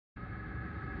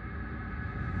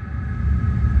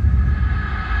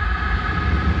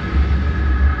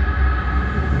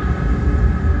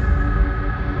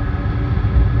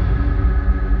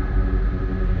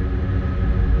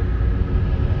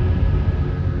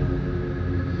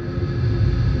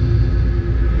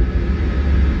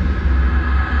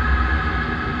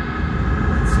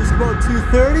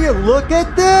and look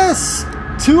at this!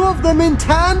 2 of them in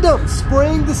tandem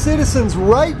spraying the citizens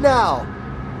right now.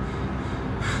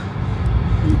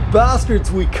 You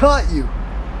bastards, we caught you.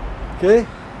 Okay,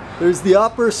 there's the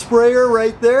upper sprayer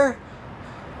right there.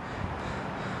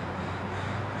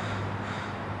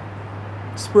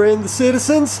 Spraying the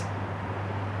citizens.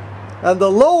 And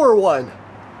the lower one,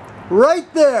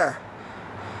 right there.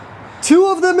 2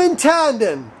 of them in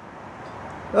tandem.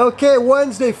 Okay,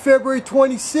 Wednesday, February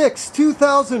 26,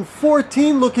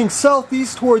 2014, looking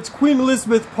southeast towards Queen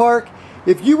Elizabeth Park.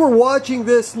 If you were watching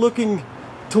this looking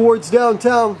towards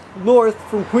downtown north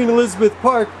from Queen Elizabeth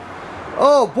Park,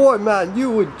 oh boy, man, you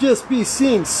would just be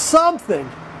seeing something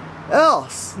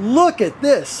else. Look at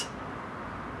this.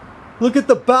 Look at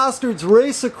the bastards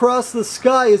race across the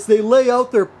sky as they lay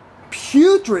out their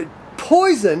putrid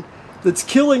poison that's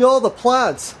killing all the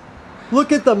plants.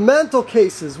 Look at the mental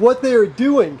cases, what they are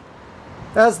doing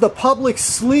as the public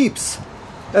sleeps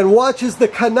and watches the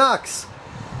Canucks.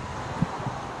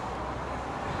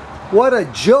 What a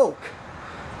joke.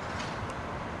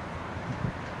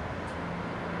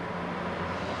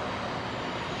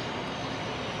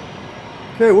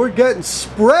 Okay, we're getting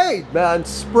sprayed, man,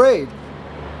 sprayed.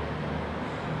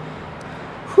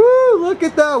 Whew, look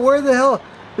at that, where the hell?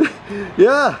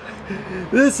 Yeah,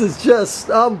 this is just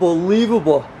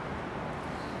unbelievable.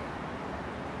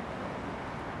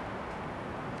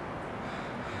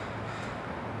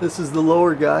 This is the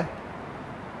lower guy.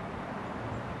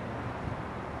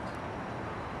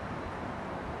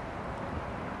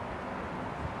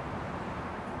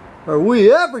 Are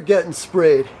we ever getting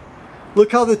sprayed?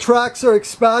 Look how the tracks are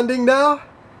expanding now.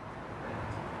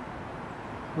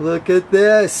 Look at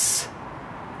this.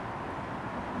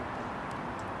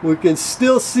 We can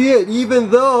still see it even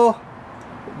though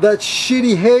that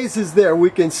shitty haze is there.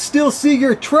 We can still see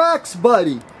your tracks,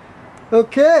 buddy.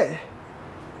 Okay.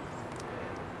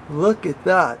 Look at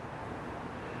that.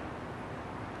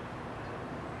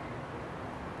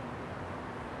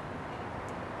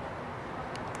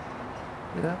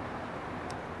 Yeah.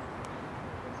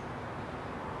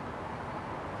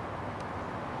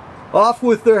 Off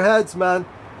with their heads, man.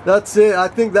 That's it. I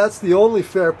think that's the only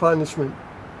fair punishment.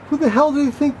 Who the hell do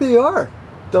you think they are?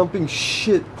 Dumping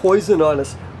shit poison on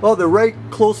us. Oh, they're right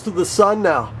close to the sun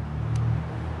now.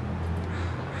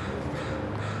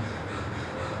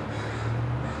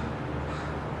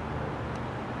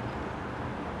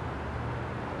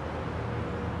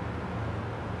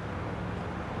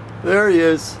 There he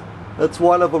is. That's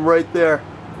one of them right there.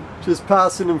 Just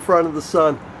passing in front of the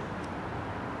sun.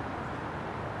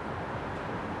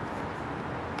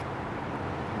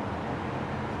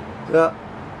 Yeah.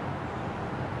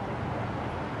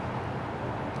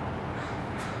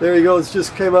 There he goes,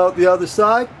 just came out the other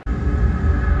side.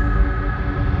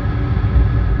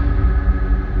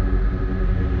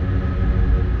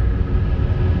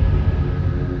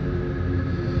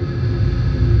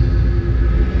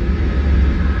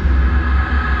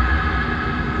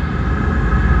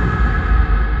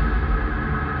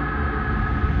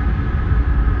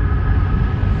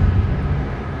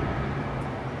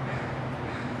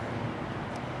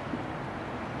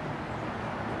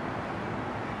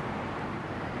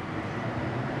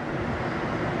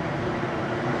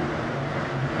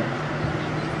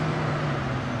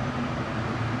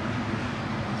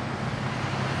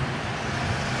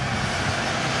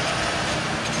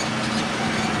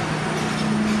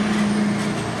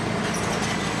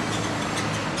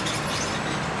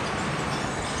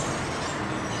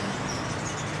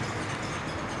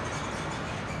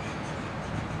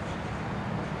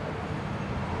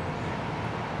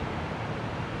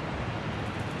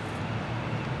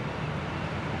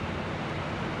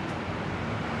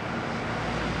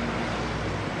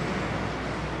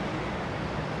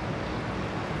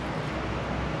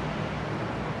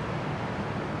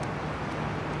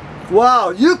 Wow,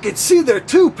 you can see their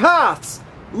 2 paths.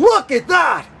 Look at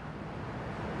that.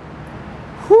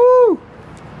 Whoo.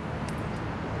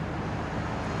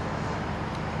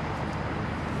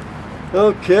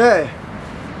 Okay.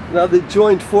 Now they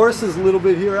joined forces a little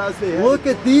bit here as they look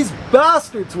at these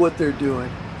bastards, what they're doing.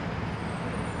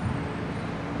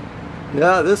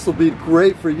 Yeah, this will be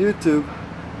great for YouTube.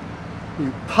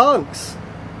 You punks.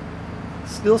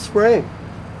 Still spraying.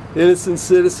 Innocent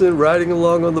citizen riding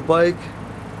along on the bike.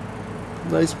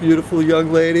 Nice, beautiful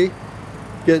young lady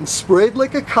getting sprayed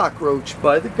like a cockroach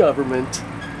by the government.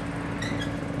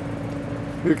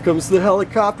 Here comes the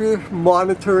helicopter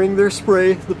monitoring their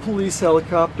spray, the police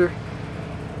helicopter.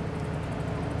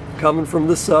 Coming from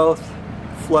the south,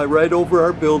 fly right over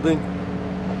our building.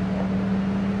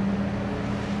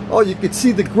 Oh, you can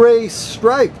see the gray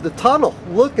stripe, the tunnel.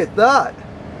 Look at that.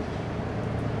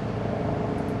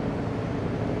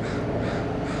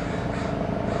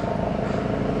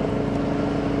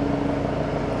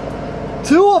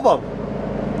 2 of them.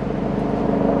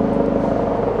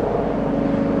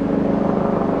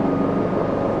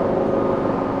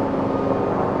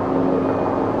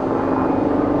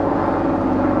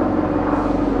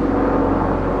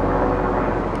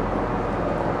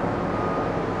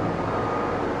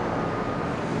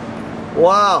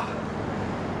 Wow.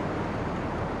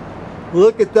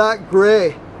 Look at that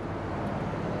gray.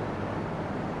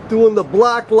 Doing the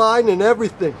black line and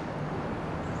everything.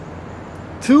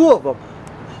 2 of them.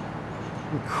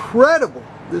 Incredible.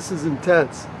 This is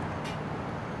intense.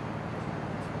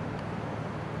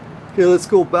 Okay, let's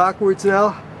go backwards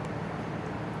now.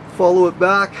 Follow it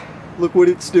back. Look what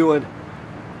it's doing.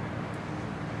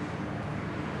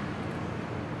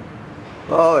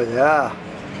 Oh yeah.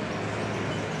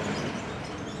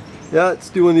 Yeah, it's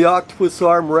doing the octopus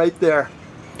arm right there.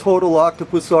 Total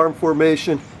octopus arm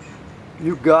formation.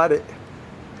 You got it.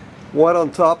 One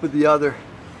on top of the other.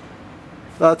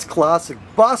 That's classic.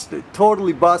 Busted.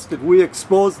 Totally busted. We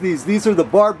exposed these. These are the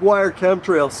barbed wire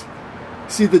chemtrails.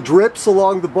 See the drips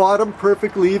along the bottom?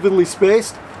 Perfectly evenly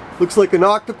spaced. Looks like an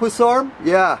octopus arm?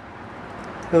 Yeah.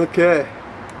 Okay.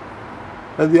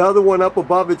 And the other one up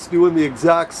above, it's doing the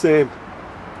exact same.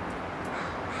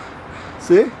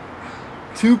 See?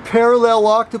 2 parallel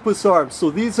octopus arms.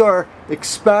 So these are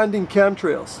expanding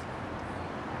chemtrails.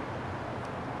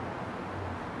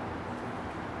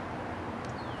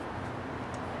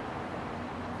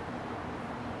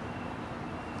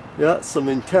 Yeah, some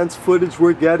intense footage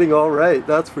we're getting, all right,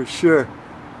 that's for sure.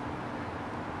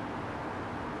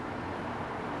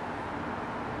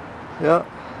 Yeah.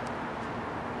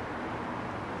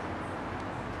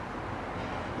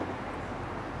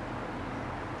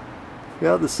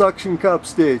 Yeah, the suction cup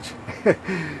stage.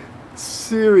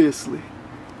 Seriously.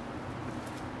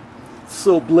 It's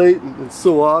so blatant and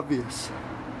so obvious.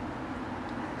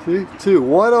 See, 2,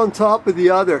 one on top of the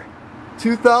other.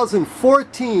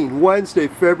 2014, Wednesday,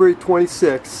 February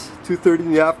 26, 2:30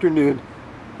 in the afternoon.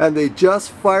 And they just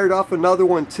fired off another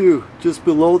one too, just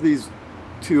below these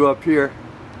 2 up here.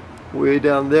 Way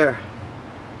down there.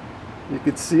 You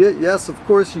can see it? Yes, of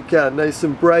course you can. Nice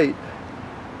and bright.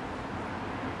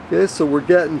 Okay, so we're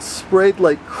getting sprayed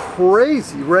like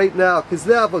crazy right now because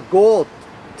they have a goal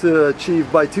to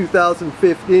achieve by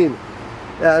 2015.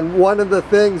 And one of the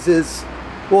things is,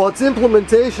 well, it's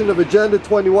implementation of Agenda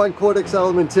 21 Codex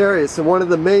Alimentarius, and one of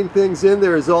the main things in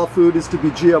there is all food is to be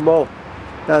GMO.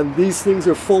 And these things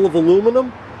are full of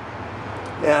aluminum,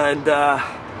 and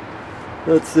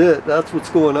that's it. That's what's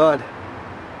going on.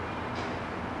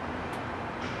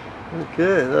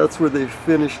 Okay, that's where they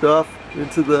finished off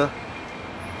into the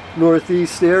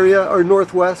northeast area, or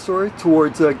northwest, sorry,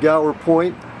 towards Gower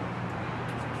Point.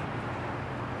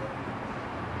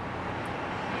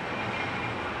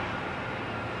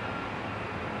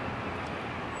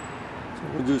 So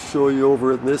we'll just show you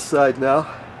over on this side now.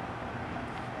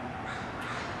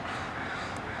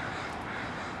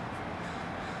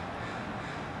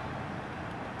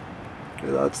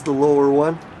 Okay, that's the lower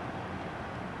one.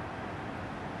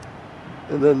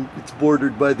 And then it's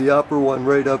bordered by the upper one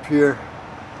right up here,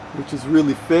 which is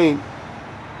really faint.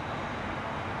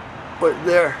 Right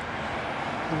there.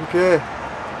 Okay.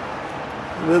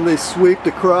 And then they sweeped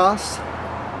across.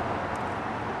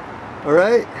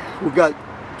 Alright, we got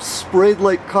sprayed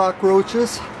like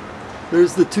cockroaches.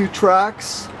 There's the 2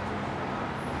 tracks.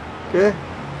 Okay.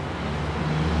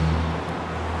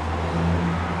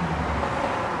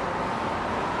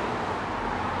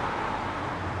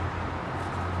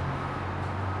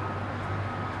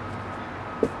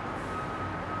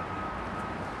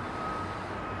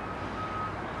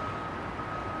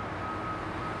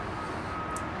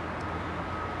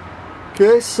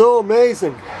 Okay, so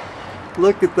amazing.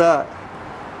 Look at that.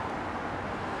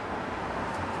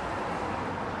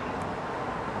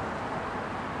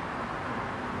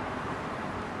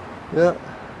 Yeah.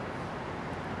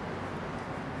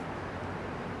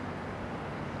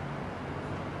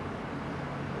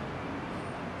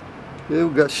 Okay,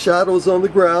 we've got shadows on the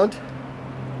ground.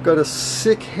 Got a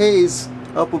sick haze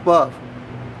up above.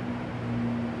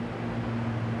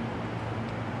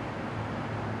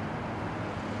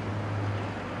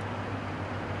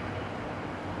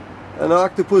 And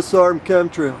octopus arm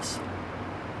chemtrails.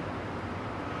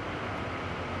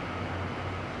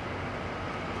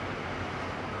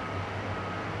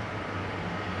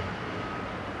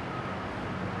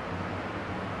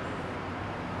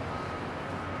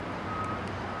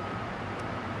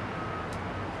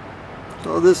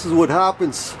 So this is what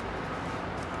happens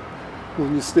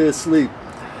when you stay asleep.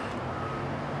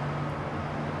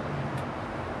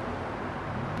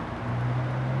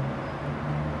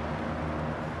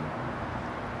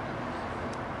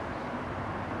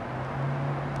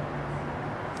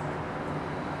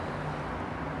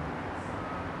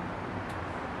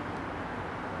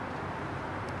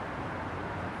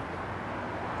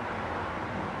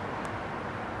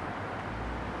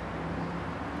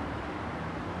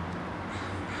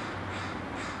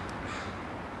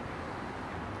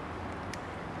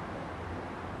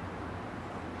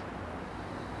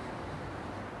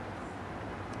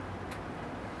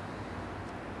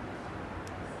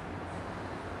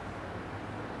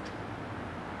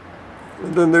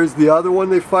 And then there's the other one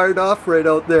they fired off right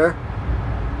out there.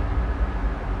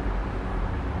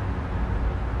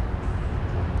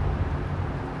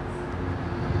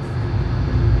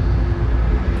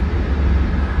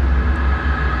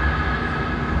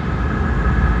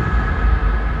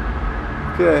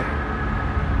 Okay.